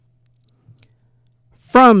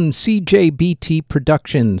From CJBT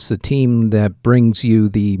Productions, the team that brings you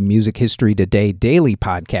the Music History Today Daily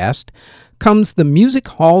podcast, comes the Music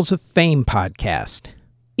Halls of Fame podcast.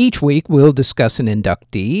 Each week, we'll discuss an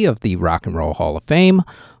inductee of the Rock and Roll Hall of Fame,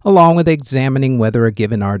 along with examining whether a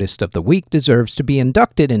given artist of the week deserves to be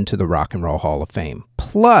inducted into the Rock and Roll Hall of Fame.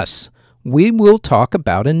 Plus, we will talk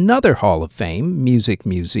about another Hall of Fame, Music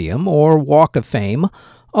Museum, or Walk of Fame,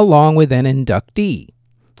 along with an inductee.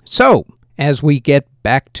 So, as we get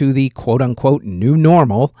back to the quote-unquote new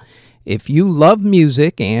normal, if you love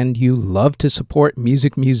music and you love to support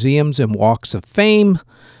music museums and walks of fame,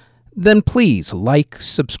 then please like,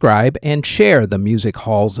 subscribe, and share the Music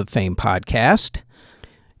Halls of Fame podcast.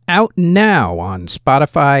 Out now on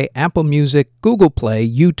Spotify, Apple Music, Google Play,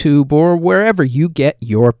 YouTube, or wherever you get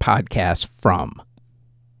your podcasts from.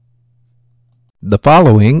 The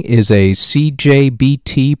following is a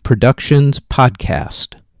CJBT Productions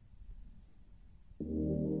podcast.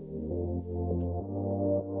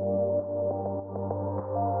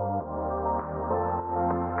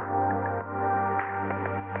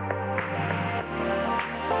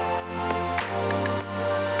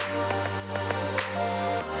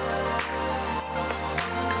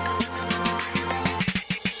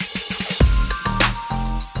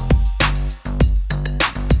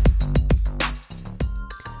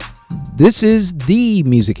 This is the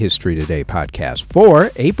Music History Today podcast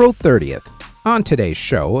for April 30th. On today's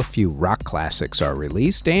show, a few rock classics are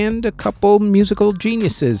released and a couple musical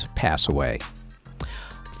geniuses pass away.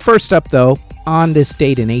 First up, though, on this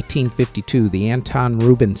date in 1852, the Anton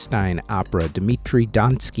Rubinstein opera Dmitri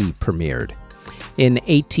Donsky premiered. In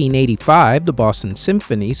 1885, the Boston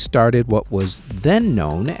Symphony started what was then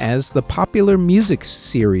known as the Popular Music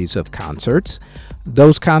series of concerts.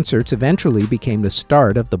 Those concerts eventually became the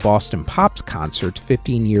start of the Boston Pops concerts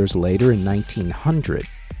 15 years later in 1900.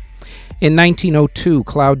 In 1902,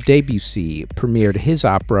 Claude Debussy premiered his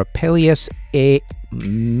opera Pelléas et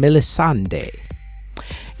Mélisande.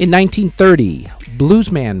 In 1930,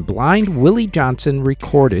 bluesman Blind Willie Johnson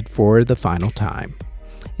recorded for the final time.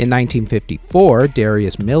 In 1954,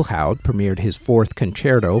 Darius Milhaud premiered his fourth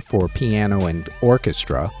concerto for piano and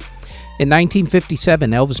orchestra. In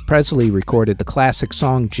 1957, Elvis Presley recorded the classic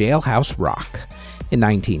song Jailhouse Rock. In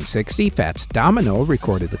 1960, Fats Domino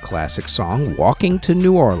recorded the classic song Walking to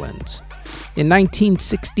New Orleans. In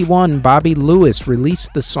 1961, Bobby Lewis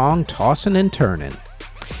released the song Tossin' and Turnin'.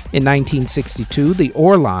 In 1962, the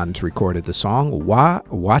Orlons recorded the song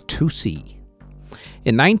Watusi.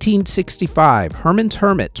 In 1965, Herman's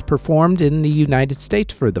Hermits performed in the United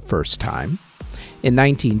States for the first time. In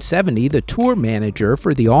 1970, the tour manager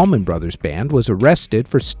for the Allman Brothers Band was arrested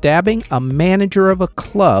for stabbing a manager of a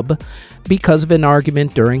club because of an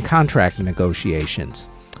argument during contract negotiations.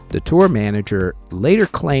 The tour manager later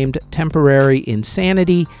claimed temporary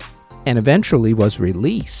insanity and eventually was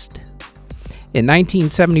released. In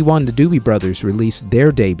 1971, the Doobie Brothers released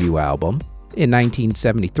their debut album. In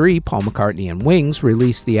 1973, Paul McCartney and Wings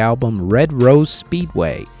released the album Red Rose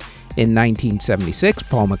Speedway. In 1976,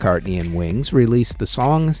 Paul McCartney and Wings released the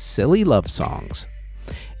song Silly Love Songs.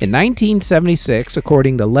 In 1976,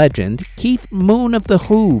 according to legend, Keith Moon of The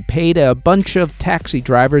Who paid a bunch of taxi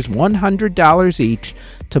drivers $100 each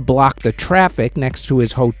to block the traffic next to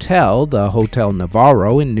his hotel, the Hotel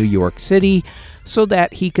Navarro in New York City, so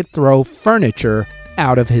that he could throw furniture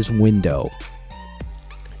out of his window.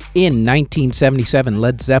 In 1977,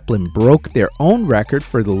 Led Zeppelin broke their own record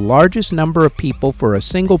for the largest number of people for a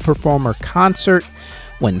single performer concert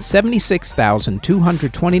when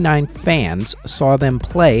 76,229 fans saw them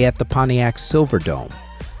play at the Pontiac Silverdome.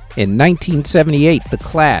 In 1978, The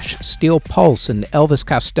Clash, Steel Pulse, and Elvis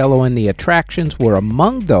Costello and the Attractions were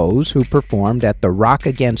among those who performed at the Rock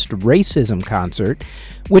Against Racism concert,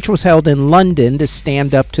 which was held in London to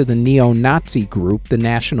stand up to the neo-Nazi group, the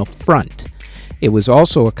National Front. It was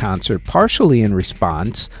also a concert partially in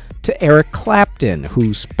response to Eric Clapton,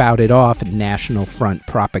 who spouted off National Front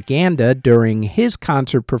propaganda during his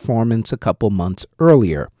concert performance a couple months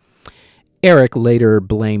earlier. Eric later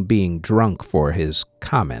blamed being drunk for his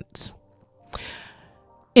comments.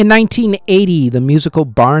 In 1980, the musical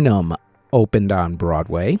Barnum opened on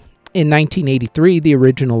Broadway. In 1983, the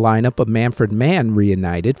original lineup of Manfred Mann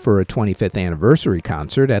reunited for a 25th anniversary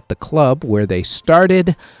concert at the club where they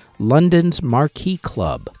started, London's Marquee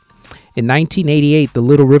Club. In 1988, the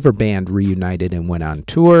Little River Band reunited and went on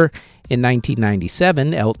tour. In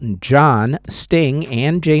 1997, Elton John, Sting,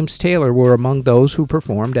 and James Taylor were among those who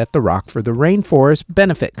performed at the Rock for the Rainforest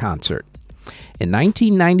benefit concert. In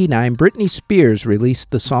 1999, Britney Spears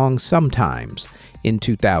released the song Sometimes. In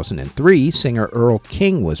 2003, singer Earl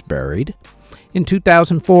King was buried. In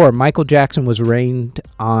 2004, Michael Jackson was arraigned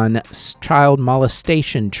on child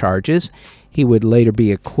molestation charges. He would later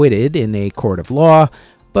be acquitted in a court of law,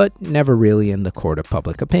 but never really in the court of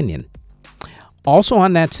public opinion. Also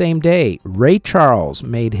on that same day, Ray Charles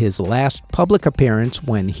made his last public appearance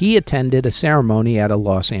when he attended a ceremony at a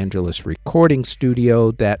Los Angeles recording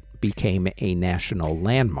studio that became a national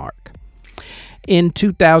landmark. In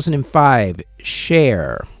 2005,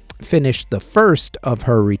 Cher finished the first of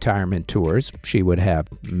her retirement tours. She would have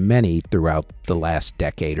many throughout the last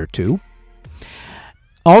decade or two.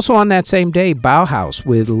 Also on that same day, Bauhaus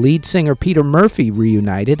with lead singer Peter Murphy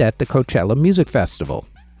reunited at the Coachella Music Festival.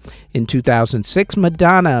 In 2006,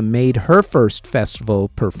 Madonna made her first festival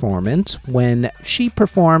performance when she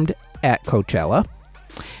performed at Coachella.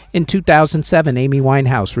 In 2007, Amy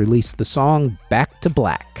Winehouse released the song Back to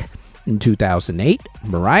Black. In 2008,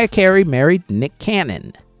 Mariah Carey married Nick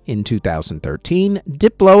Cannon. In 2013,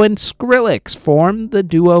 Diplo and Skrillex formed the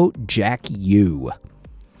duo Jack U.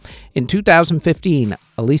 In 2015,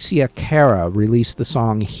 Alicia Cara released the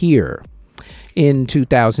song Here. In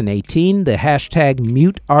 2018, the hashtag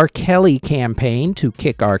 #MuteRKelly campaign to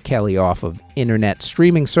kick R. Kelly off of internet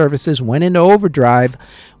streaming services went into overdrive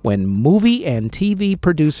when movie and TV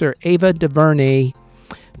producer Ava DuVernay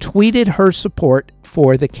tweeted her support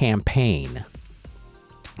for the campaign.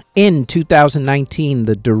 In 2019,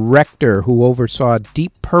 the director who oversaw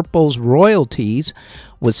Deep Purple's royalties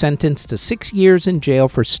was sentenced to 6 years in jail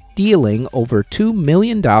for stealing over $2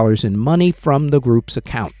 million in money from the group's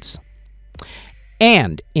accounts.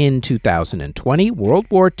 And in 2020, World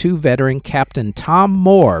War II veteran Captain Tom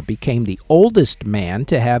Moore became the oldest man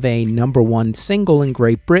to have a #1 single in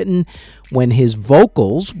Great Britain when his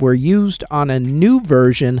vocals were used on a new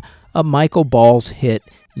version of Michael Ball's hit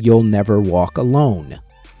You'll Never Walk Alone.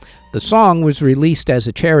 The song was released as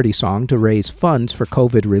a charity song to raise funds for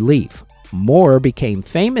COVID relief. Moore became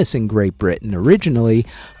famous in Great Britain originally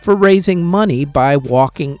for raising money by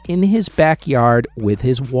walking in his backyard with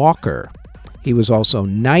his walker. He was also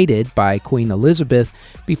knighted by Queen Elizabeth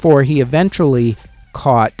before he eventually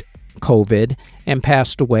caught COVID and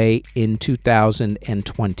passed away in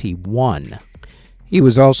 2021. He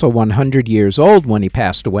was also 100 years old when he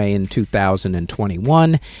passed away in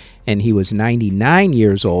 2021, and he was 99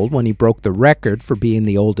 years old when he broke the record for being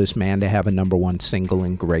the oldest man to have a #1 single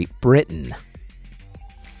in Great Britain.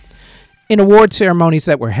 In award ceremonies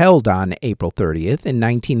that were held on April 30th, in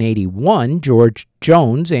 1981, George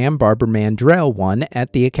Jones and Barbara Mandrell won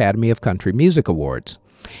at the Academy of Country Music Awards.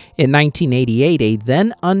 In 1988, a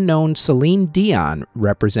then-unknown Celine Dion,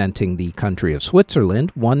 representing the country of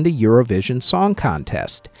Switzerland, won the Eurovision Song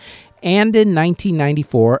Contest. And in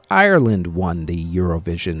 1994, Ireland won the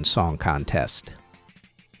Eurovision Song Contest.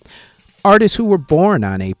 Artists who were born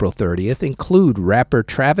on April 30th include rapper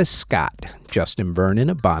Travis Scott, Justin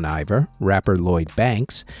Vernon of Bon Iver, rapper Lloyd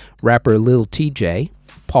Banks, rapper Lil TJ,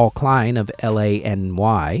 Paul Klein of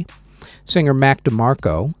LANY, singer Mac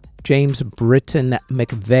DeMarco, James Britton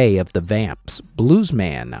McVeigh of the Vamps,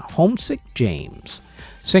 bluesman Homesick James,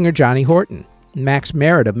 singer Johnny Horton, Max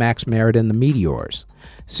Merritt of Max Merritt and the Meteors,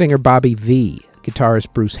 singer Bobby V,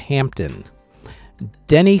 guitarist Bruce Hampton,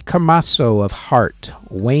 Denny Carmasso of Heart,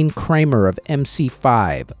 Wayne Kramer of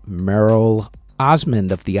MC5, Merrill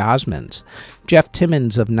Osmond of the Osmonds, Jeff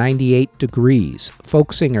Timmons of 98 Degrees,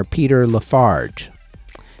 folk singer Peter Lafarge,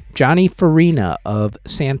 Johnny Farina of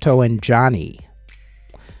Santo and Johnny,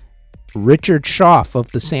 Richard Schaff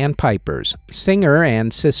of the Sandpipers, singer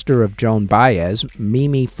and sister of Joan Baez,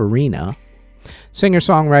 Mimi Farina,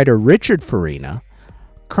 singer-songwriter Richard Farina,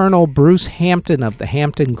 Colonel Bruce Hampton of the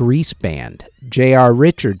Hampton Grease Band, J.R.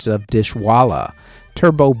 Richards of Dishwalla,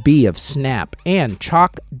 Turbo B of Snap, and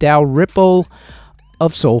Chalk Dalrymple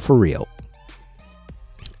of Soul for Real.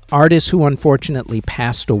 Artists who unfortunately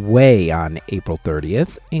passed away on April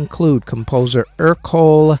 30th include composer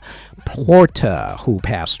Ercole Porta, who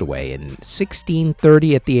passed away in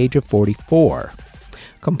 1630 at the age of 44.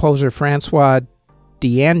 Composer Francois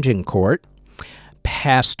d'Agincourt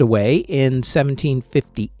passed away in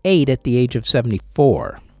 1758 at the age of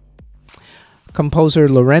 74. Composer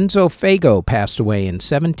Lorenzo Fago passed away in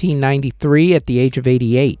 1793 at the age of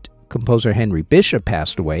 88. Composer Henry Bishop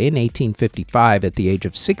passed away in 1855 at the age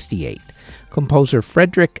of 68. Composer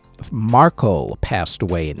Frederick Markel passed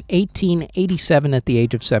away in 1887 at the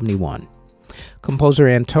age of 71. Composer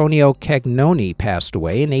Antonio Cagnoni passed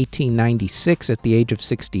away in 1896 at the age of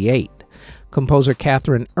 68. Composer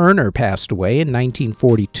Catherine Erner passed away in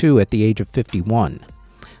 1942 at the age of 51.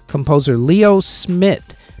 Composer Leo Smit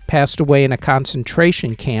passed away in a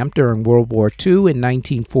concentration camp during World War II in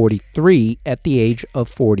 1943 at the age of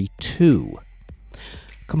 42.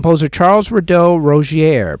 Composer Charles Rideau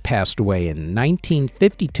Rogier passed away in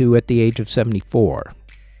 1952 at the age of 74.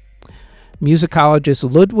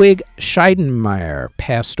 Musicologist Ludwig Scheidemeyer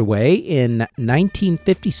passed away in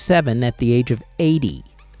 1957 at the age of 80.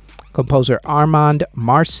 Composer Armand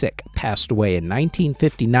Marsic passed away in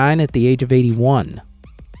 1959 at the age of 81.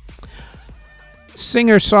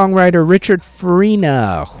 Singer-songwriter Richard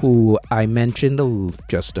Farina, who I mentioned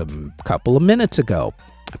just a couple of minutes ago,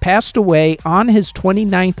 passed away on his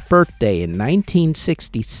 29th birthday in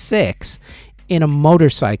 1966 in a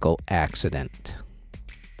motorcycle accident.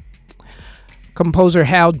 Composer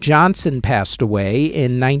Hal Johnson passed away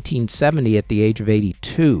in 1970 at the age of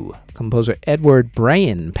 82. Composer Edward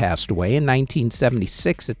Brayan passed away in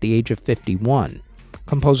 1976 at the age of 51.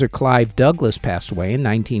 Composer Clive Douglas passed away in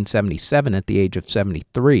 1977 at the age of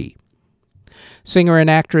 73. Singer and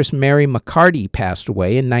actress Mary McCarty passed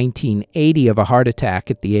away in 1980 of a heart attack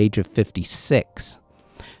at the age of 56.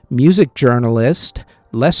 Music journalist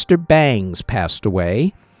Lester Bangs passed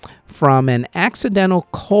away from an accidental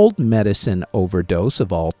cold medicine overdose,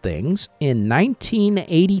 of all things, in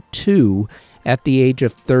 1982 at the age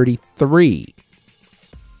of 33.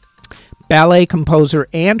 Ballet composer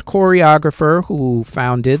and choreographer who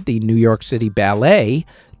founded the New York City Ballet,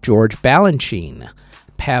 George Balanchine,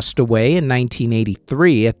 passed away in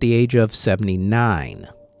 1983 at the age of 79.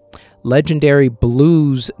 Legendary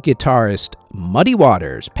blues guitarist Muddy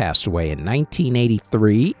Waters passed away in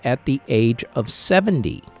 1983 at the age of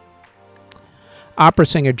 70. Opera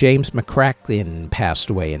singer James McCracken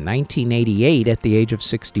passed away in 1988 at the age of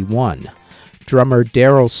 61. Drummer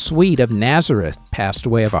Daryl Sweet of Nazareth passed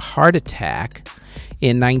away of a heart attack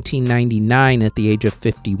in 1999 at the age of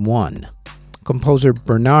 51. Composer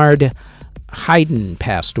Bernard Haydn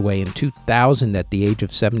passed away in 2000 at the age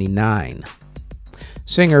of 79.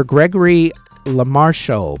 Singer Gregory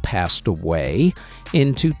LaMarchal passed away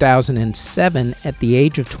in 2007 at the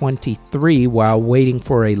age of 23 while waiting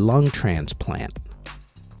for a lung transplant.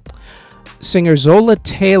 Singer Zola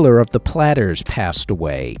Taylor of the Platters passed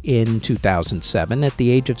away in 2007 at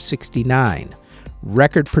the age of 69.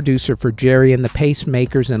 Record producer for Jerry and the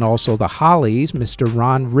Pacemakers and also the Hollies, Mr.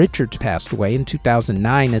 Ron Richards, passed away in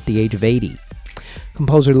 2009 at the age of 80.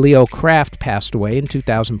 Composer Leo Craft passed away in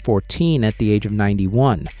 2014 at the age of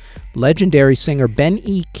 91. Legendary singer Ben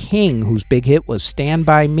E. King, whose big hit was Stand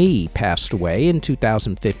By Me, passed away in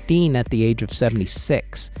 2015 at the age of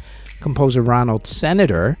 76. Composer Ronald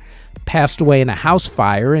Senator passed away in a house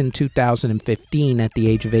fire in 2015 at the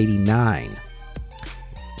age of 89.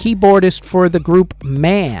 Keyboardist for the group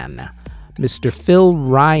Man, Mr. Phil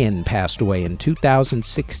Ryan, passed away in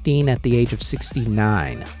 2016 at the age of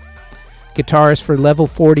 69. Guitarist for Level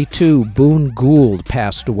 42, Boone Gould,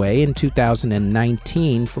 passed away in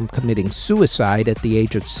 2019 from committing suicide at the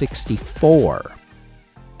age of 64.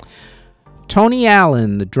 Tony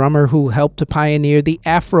Allen, the drummer who helped to pioneer the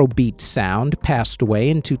Afrobeat sound, passed away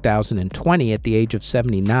in 2020 at the age of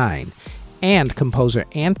 79. And composer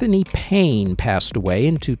Anthony Payne passed away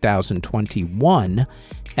in 2021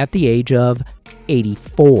 at the age of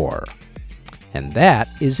 84. And that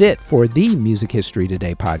is it for the Music History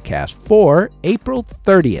Today podcast for April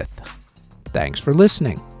 30th. Thanks for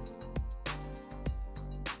listening.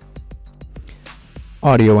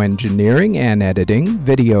 Audio engineering and editing,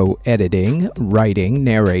 video editing, writing,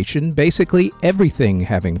 narration, basically everything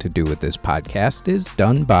having to do with this podcast is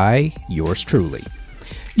done by yours truly.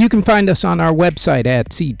 You can find us on our website at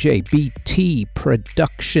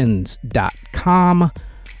cjbtproductions.com.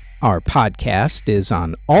 Our podcast is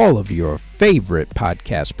on all of your favorite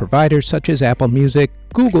podcast providers such as Apple Music,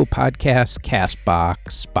 Google Podcasts,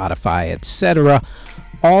 CastBox, Spotify, etc.,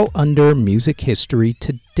 all under Music History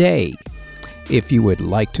Today. If you would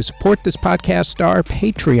like to support this podcast, our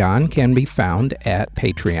Patreon can be found at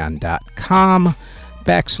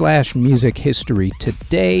patreon.com/Music History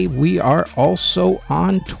Today. We are also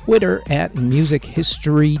on Twitter at Music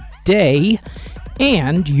History Day,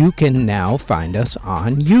 and you can now find us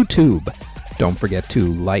on YouTube. Don't forget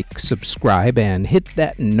to like, subscribe, and hit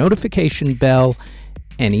that notification bell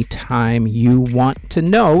anytime you want to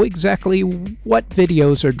know exactly what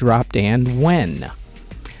videos are dropped and when.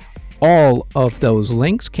 All of those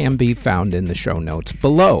links can be found in the show notes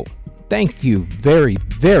below. Thank you very,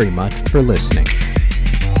 very much for listening.